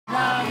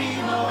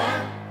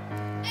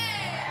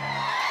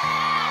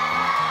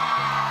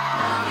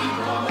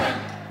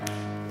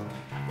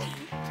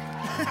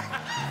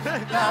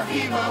La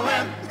vie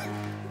bohème.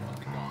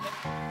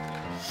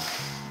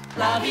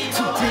 La vie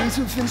bohème. 2 days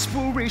of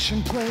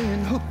inspiration,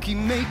 playing hooky,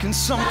 making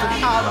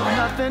something out of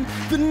nothing.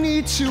 The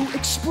need to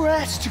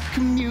express, to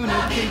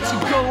communicate, to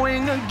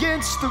going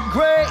against the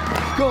grain,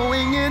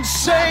 going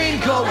insane,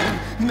 going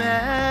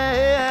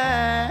mad.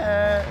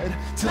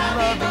 To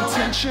love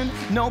intention,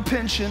 no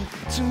pension,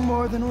 to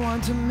more than one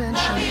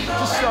dimension.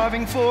 To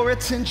starving for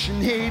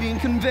attention, hating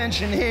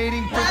convention,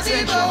 hating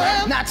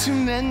pretension. Not to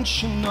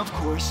mention, of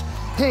course,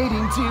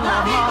 hating to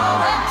a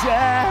mom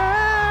dad.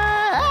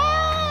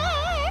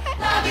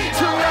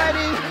 To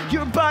riding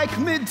your bike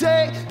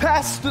midday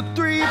past the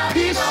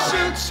 3-piece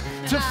suits.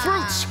 To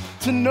fruits,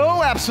 to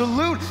no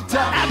absolute, to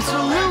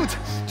absolute,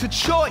 to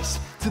choice,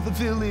 to the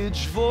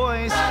village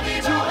voice,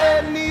 to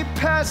any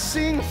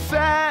passing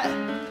fad.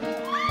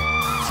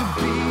 To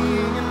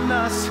being in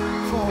us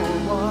for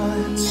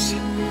once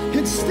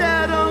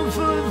instead of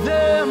for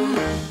them.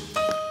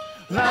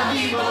 La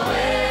vie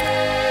bohème.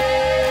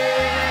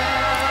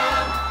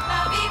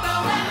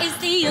 Is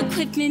the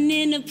equipment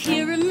in a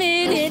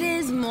pyramid? It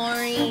is,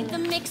 Maury. The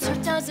mixer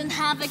doesn't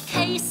have a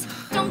case.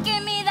 Don't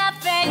give me that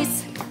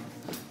face.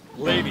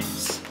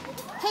 Ladies.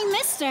 Hey,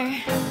 mister.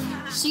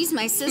 She's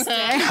my sister.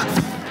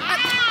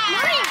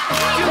 Maury!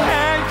 To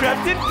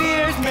handcrafted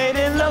beers made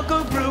in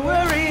local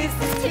breweries.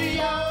 To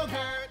your